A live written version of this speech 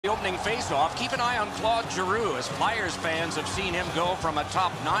The opening face-off. Keep an eye on Claude Giroux, as Flyers fans have seen him go from a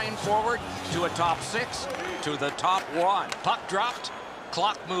top 9 forward to a top 6 to the top 1. Puck dropped,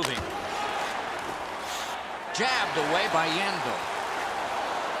 clock moving. Jabbed away by Yandel.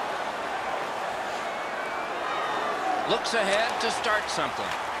 Looks ahead to start something.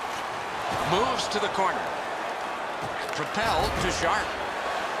 Moves to the corner. Propelled to Sharp.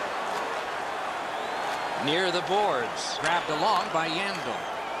 Near the boards. Grabbed along by Yandel.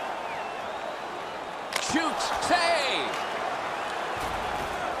 Shoots. Save!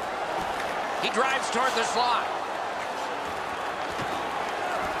 He drives toward the slot.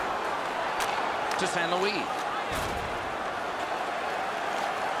 To St. Louis.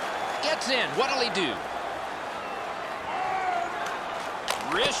 Gets in. What'll he do?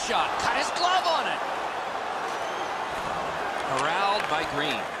 Wrist shot. Cut his glove on it. Corralled by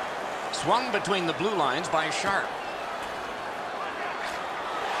Green. Swung between the blue lines by Sharp.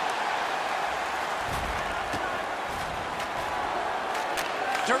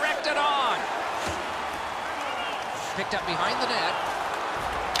 Directed on. Picked up behind the net.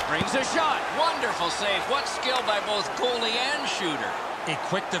 Brings a shot. Wonderful save. What skill by both goalie and shooter. A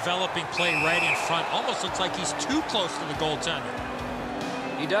quick developing play right in front. Almost looks like he's too close to the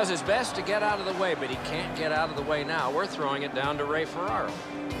goaltender. He does his best to get out of the way, but he can't get out of the way now. We're throwing it down to Ray Ferraro.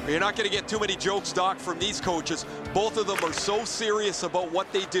 You're not going to get too many jokes, Doc, from these coaches. Both of them are so serious about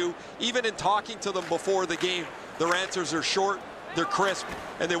what they do. Even in talking to them before the game, their answers are short, they're crisp,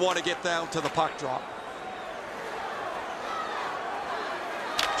 and they want to get down to the puck drop.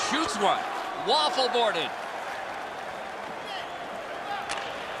 Shoots one. Waffle boarded.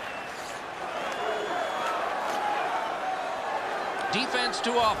 Defense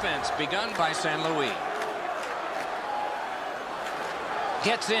to offense, begun by St. Louis.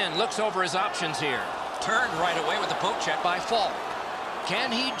 Gets in, looks over his options here. Turned right away with the poke check by Falk. Can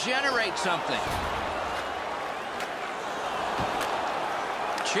he generate something?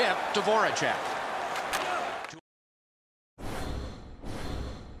 Chip to Voracek.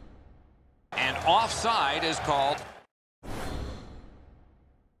 And offside is called.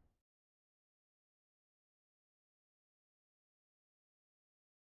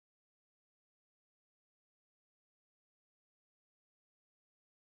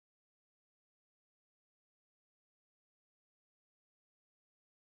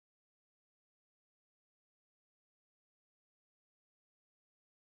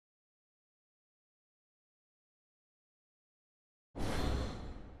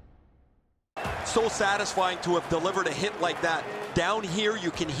 So satisfying to have delivered a hit like that. Down here, you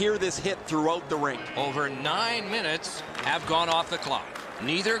can hear this hit throughout the rink. Over 9 minutes have gone off the clock.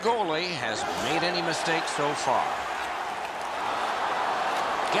 Neither goalie has made any mistakes so far.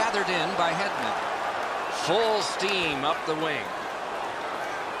 Gathered in by Hedman. Full steam up the wing.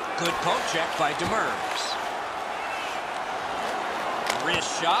 Good poke check by Demers.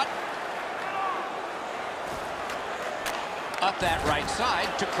 Wrist shot. Up that right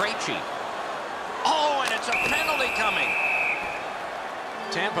side to Krejci. Oh, and it's a penalty coming.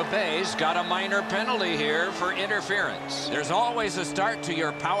 Tampa Bay's got a minor penalty here for interference. There's always a start to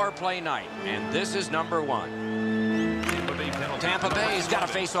your power play night, and this is number 1. Tampa Bay's got a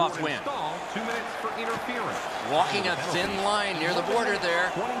face-off win. 2 minutes for interference. Walking a thin line near the border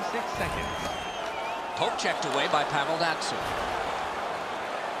there. 26 seconds. Poke checked away by Pavel Datsyuk.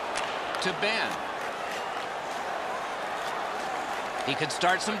 To Ben. He could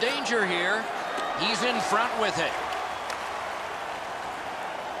start some danger here. He's in front with it.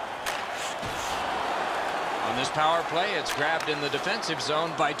 On this power play, it's grabbed in the defensive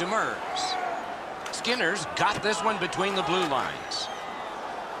zone by Demers. Skinner's got this one between the blue lines.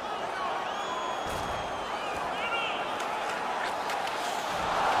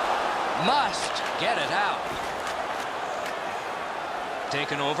 Must get it out.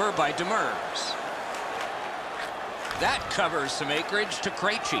 Taken over by Demers. That covers some acreage to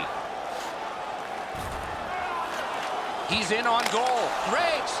Krejci. He's in on goal.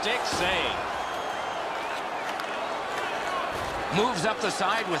 Great stick save. Moves up the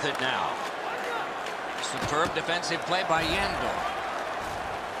side with it now. Superb defensive play by Yandel.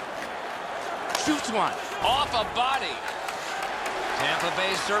 Shoots one. Off a body. Tampa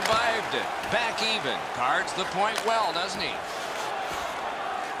Bay survived it. Back even. Guards the point well, doesn't he?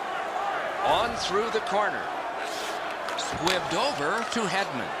 On through the corner. Squibbed over to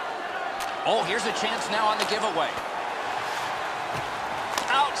Hedman. Oh, here's a chance now on the giveaway.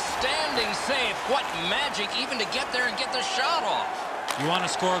 Outstanding save. What magic even to get there and get the shot off. You want to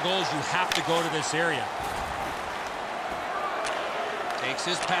score goals, you have to go to this area. Takes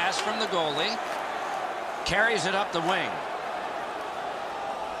his pass from the goalie. Carries it up the wing.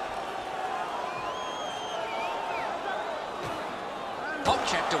 Poke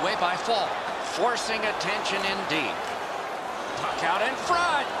checked away by Fall. Forcing attention in deep. Puck out in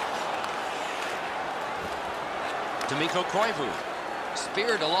front. Mikko Koivu.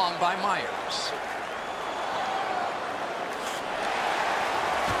 Speared along by Myers.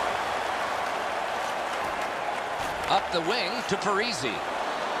 Up the wing to Parisi.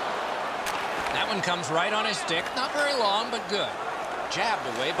 That one comes right on his stick. Not very long, but good. Jabbed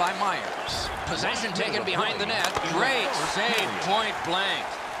away by Myers. Possession taken behind the net. Great save, point blank.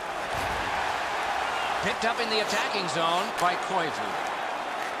 Picked up in the attacking zone by Koivu.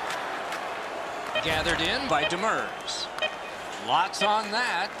 Gathered in by Demers. Lots on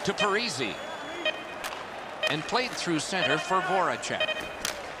that to Parisi. And played through center for Voracek.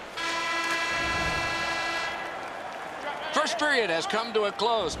 First period has come to a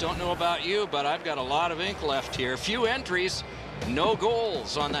close. Don't know about you, but I've got a lot of ink left here. Few entries, no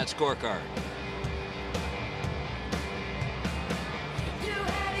goals on that scorecard.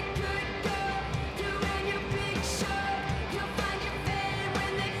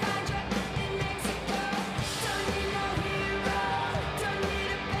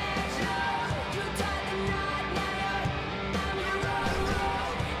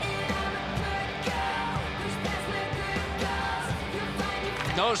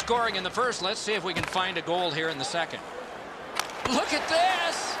 No scoring in the first. Let's see if we can find a goal here in the second. Look at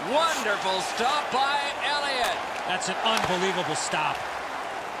this. Wonderful stop by Elliott. That's an unbelievable stop.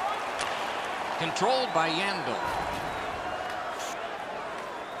 Controlled by Yandel.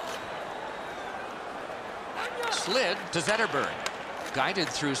 Slid to Zetterberg. Guided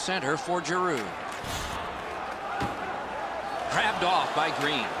through center for Giroux. Grabbed off by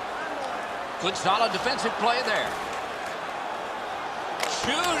Green. Good solid defensive play there.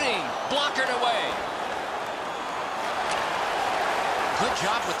 Shooting, blockered away. Good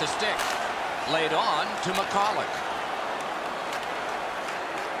job with the stick. Laid on to McCulloch.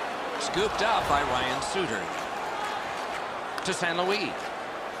 Scooped up by Ryan Suter. To St. Louis.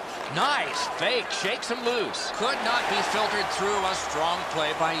 Nice fake, shakes him loose. Could not be filtered through. A strong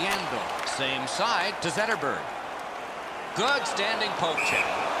play by Yandel. Same side to Zetterberg. Good standing poke check.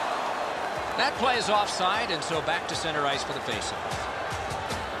 That play is offside, and so back to center ice for the faceoff.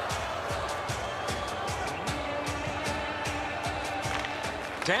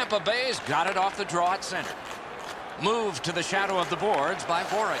 Tampa Bay's got it off the draw at center. Moved to the shadow of the boards by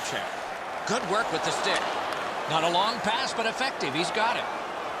Voracek. Good work with the stick. Not a long pass, but effective. He's got it.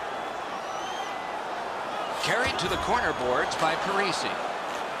 Carried to the corner boards by Parisi.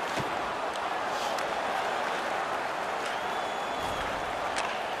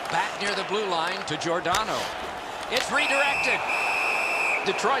 Back near the blue line to Giordano. It's redirected.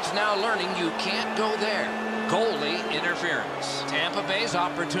 Detroit's now learning you can't go there. Goalie interference. Tampa Bay's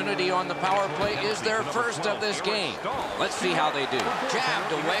opportunity on the power play is their first of this game. Let's see how they do.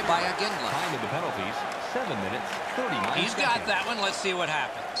 Jabbed away by Iginla. Time of the penalties, 7 minutes, 39 He's got that one. Let's see what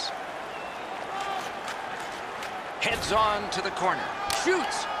happens. Heads on to the corner.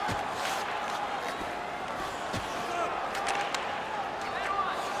 Shoots.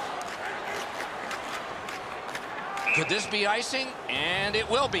 Could this be icing? And it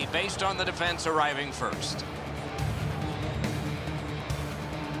will be, based on the defense arriving first.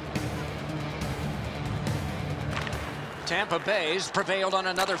 Tampa Bay's prevailed on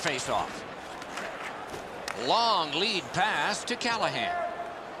another faceoff. Long lead pass to Callahan.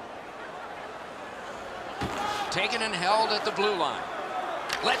 Taken and held at the blue line.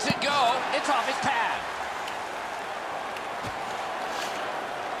 Lets it go. It's off his pad.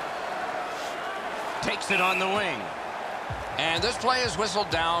 Takes it on the wing. And this play is whistled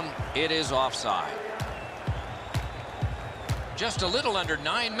down. It is offside. Just a little under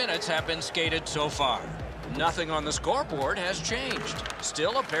 9 minutes have been skated so far. Nothing on the scoreboard has changed.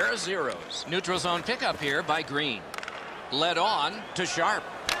 Still a pair of zeros. Neutral zone pickup here by Green. Led on to Sharp.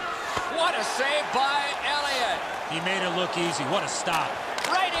 What a save by Elliott. He made it look easy. What a stop.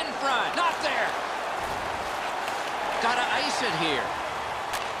 Right in front. Not there. Gotta ice it here.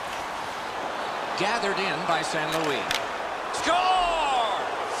 Gathered in by St. Louis. Score!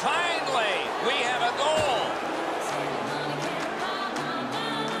 Finally, we have a goal.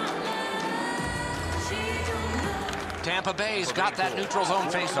 Tampa Bay's got that neutral zone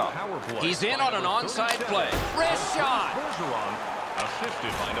faceoff. He's in on an onside play. Wrist shot.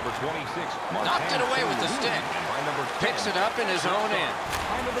 Assisted by number 26. Knocked it away with the stick. Picks it up in his own end.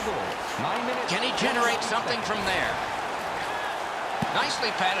 Can he generate something from there?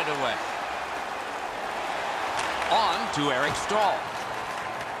 Nicely patted away. On to Eric Stahl.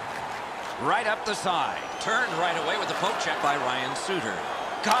 Right up the side. Turned right away with the poke check by Ryan Suter.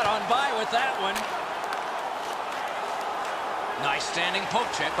 Got on by with that one. Nice standing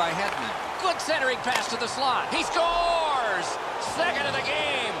poke check by Hedman. Good centering pass to the slot. He scores! Second of the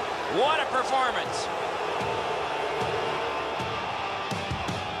game. What a performance.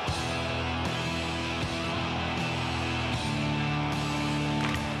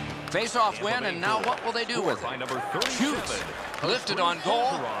 Face-off win, and now what will they do with it? Shoots. Lifted on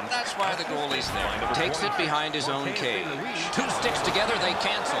goal. That's why the goalie's there. Takes it behind his own cage. Two sticks together, they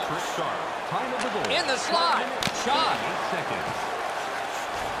cancel. In the slot. Shot.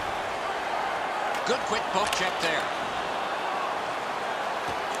 Good quick poke check there.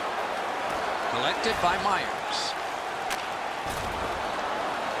 Collected by Myers.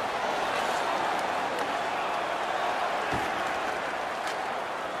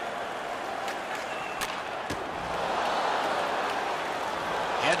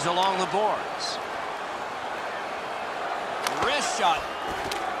 Heads along the boards. Wrist shot.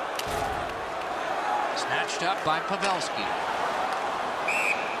 Snatched up by Pavelski.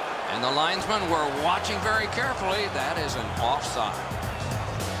 And the linesmen were watching very carefully. That is an offside.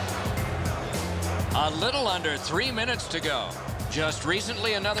 A little under 3 minutes to go. Just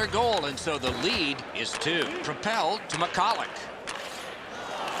recently another goal, and so the lead is 2. Propelled to McCulloch.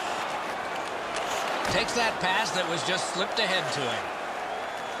 Takes that pass that was just slipped ahead to him.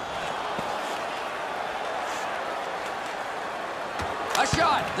 A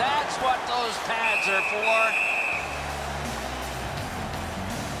shot. That's what those pads are for.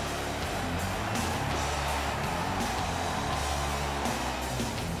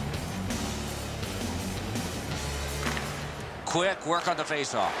 Quick work on the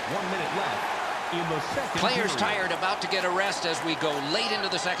faceoff. 1 minute left in the second Players period. tired, about to get a rest as we go late into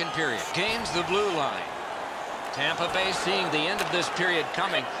the second period. Gains the blue line. Tampa Bay seeing the end of this period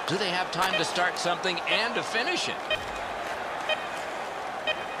coming. Do they have time to start something and to finish it?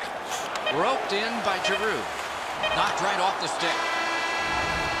 Roped in by Giroux. Knocked right off the stick.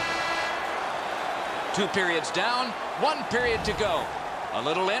 2 periods down, 1 period to go. A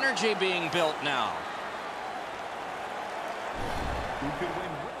little energy being built now. Who could win?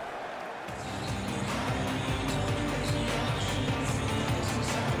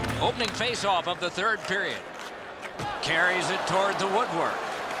 Opening face-off of the third period. Carries it toward the woodwork.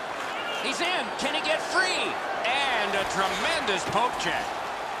 He's in. Can he get free? And a tremendous poke check.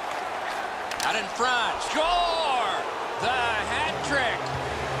 Out in front. Score! The hat trick.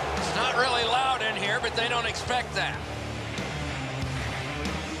 It's not really loud in here, but they don't expect that.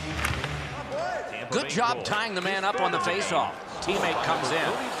 Good job tying the man up on the face-off. Teammate comes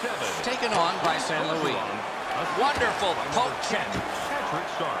in. Taken on by San Luis. Wonderful poke check. Patrick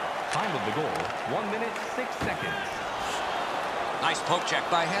Sharp. Time of the goal, 1 minute, 6 seconds. Nice poke check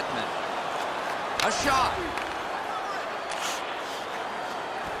by Hedman. A shot.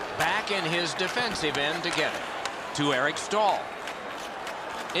 Back in his defensive end to get it. To Eric Stahl.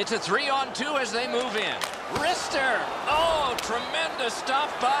 It's a 3-on-2 as they move in. Wrister. Oh, tremendous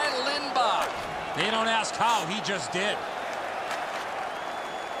stuff by Lindbach. They don't ask how, he just did.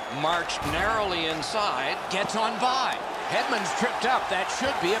 Marched narrowly inside. Gets on by. Hedman's tripped up. That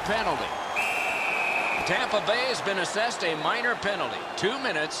should be a penalty. Tampa Bay has been assessed a minor penalty. 2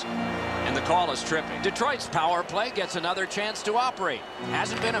 minutes, and the call is tripping. Detroit's power play gets another chance to operate.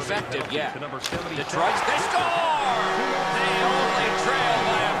 Hasn't been effective yet. Detroit's, they score! They only trail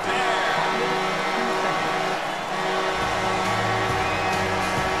by a pair.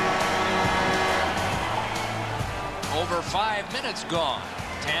 Over 5 minutes gone.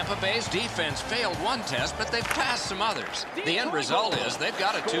 Tampa Bay's defense failed one test, but they've passed some others. The end result is they've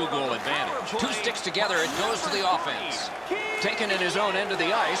got a 2-goal advantage. 2 sticks together, it goes to the offense. Taken in his own end of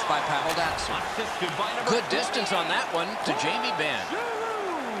the ice by Pavel Datsyuk. Good distance on that one to Jamie Benn.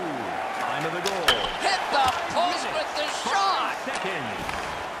 Time of the goal. Hit the post with the shot.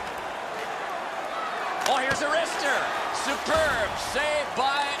 Oh, here's a wrister. Superb save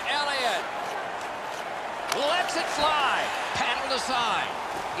by Elliott. Lets it fly. Paddled aside.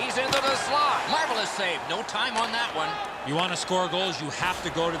 He's into the slot. Marvelous save. No time on that one. You want to score goals, you have to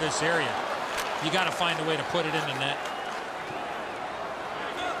go to this area. You got to find a way to put it in the net.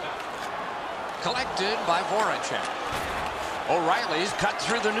 Collected by Voracek. O'Reilly's cut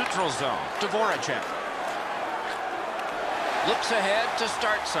through the neutral zone to Voracek. Looks ahead to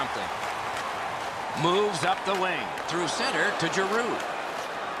start something. Moves up the wing. Through center to Giroux.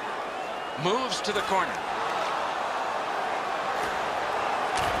 Moves to the corner.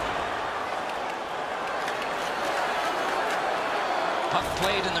 Puck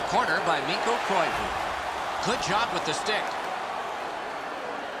played in the corner by Mikko Koivu. Good job with the stick.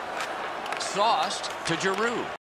 Sauced to Giroux.